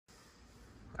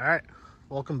All right,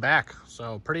 welcome back.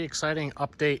 So pretty exciting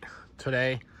update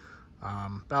today.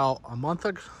 About a month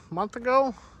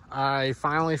ago, I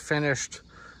finally finished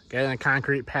getting a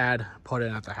concrete pad put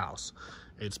in at the house.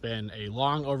 It's been a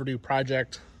long overdue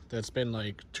project that's been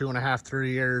like 2.5,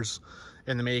 3 years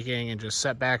in the making and just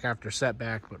setback after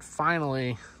setback, but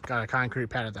finally got a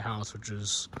concrete pad at the house, which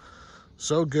is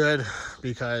so good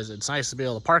because it's nice to be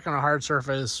able to park on a hard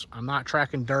surface. I'm not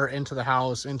tracking dirt into the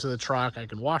house, into the truck. I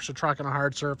can wash the truck on a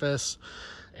hard surface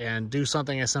and do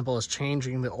something as simple as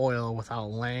changing the oil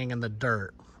without laying in the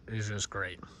dirt is just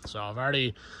great. So I've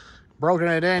already broken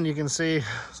it in. You can see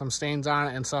some stains on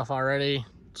it and stuff already.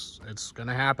 It's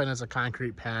gonna happen. It's a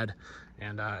concrete pad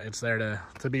and it's there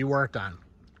to be worked on.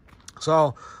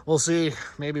 So we'll see.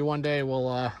 Maybe one day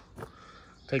we'll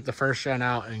take the first gen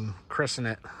out and christen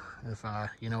it, if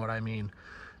you know what I mean,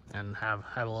 and have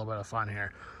a little bit of fun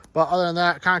here. But other than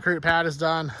that, concrete pad is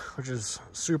done, which is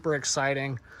super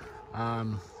exciting.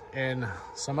 In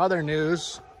some other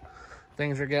news,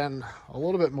 things are getting a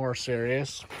little bit more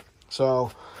serious.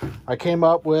 So I came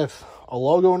up with a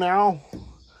logo now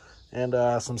and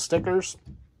some stickers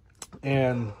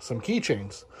and some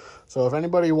keychains. So if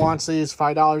anybody wants these,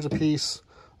 $5 a piece,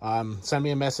 send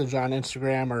me a message on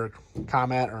Instagram or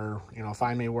comment, or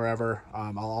find me wherever.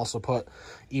 I'll also put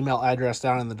email address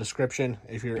down in the description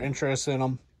if you're interested in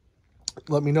them.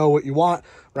 Let me know what you want.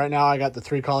 Right now I got the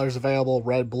 3 colors available: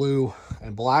 red, blue,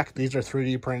 and black. These are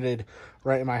 3D printed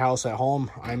right in my house at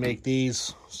home. I make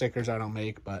these stickers. I don't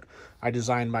make, but I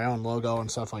designed my own logo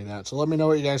and stuff like that. So let me know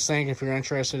what you guys think. If you're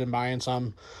interested in buying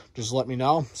some, just let me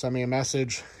know. Send me a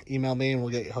message, email me, and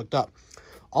we'll get you hooked up.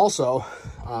 Also,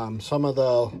 some of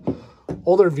the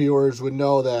older viewers would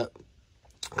know that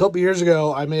a couple years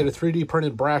ago, I made a 3D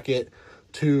printed bracket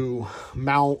to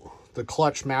mount the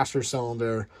clutch master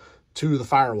cylinder to the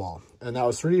firewall. And that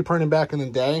was 3D printed back in the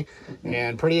day,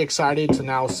 and pretty excited to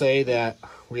now say that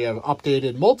we have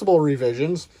updated multiple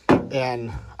revisions,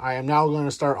 and I am now going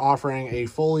to start offering a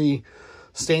fully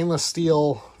stainless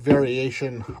steel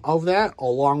variation of that,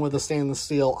 along with a stainless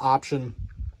steel option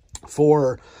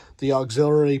for the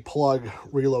auxiliary plug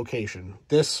relocation.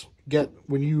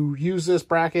 When you use this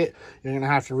bracket, you're going to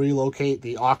have to relocate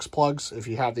the aux plugs. If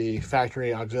you have the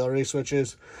factory auxiliary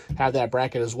switches, have that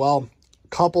bracket as well.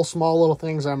 Couple small little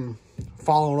things I'm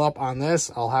following up on this.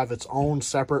 I'll have its own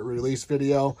separate release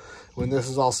video when this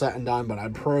is all said and done, but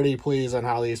I'm pretty pleased on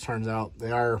how these turns out.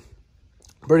 They are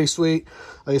pretty sweet.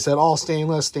 Like I said, all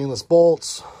stainless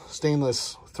bolts,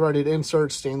 stainless threaded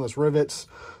inserts, stainless rivets,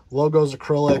 logos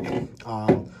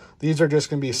acrylic. These are just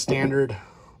going to be standard,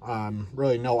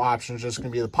 really no options, just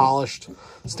going to be the polished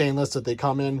stainless that they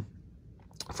come in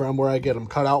from where I get them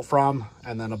cut out from,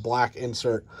 and then a black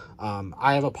insert.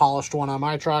 I have a polished one on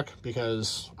my truck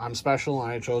because I'm special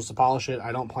and I chose to polish it.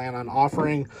 I don't plan on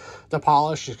offering the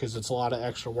polish because it's a lot of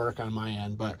extra work on my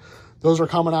end, but those are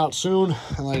coming out soon.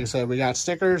 And like I said, we got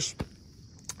stickers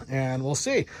and we'll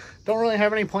see. Don't really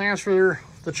have any plans for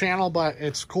the channel, but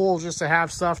it's cool just to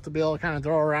have stuff to be able to kind of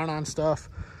throw around on stuff.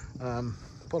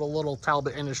 Put a little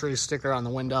Talbot Industries sticker on the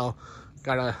window.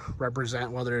 Gotta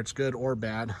represent whether it's good or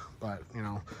bad, but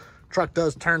truck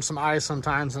does turn some eyes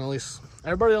sometimes, and at least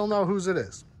everybody will know whose it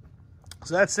is.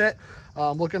 So that's it.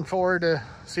 I'm looking forward to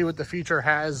see what the future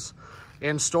has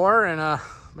in store, and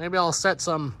maybe I'll set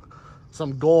some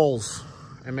goals,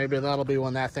 and maybe that'll be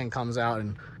when that thing comes out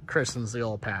and christens the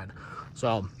old pad.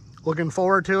 So looking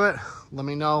forward to it. Let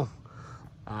me know.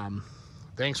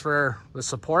 Thanks for the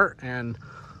support, and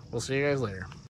we'll see you guys later.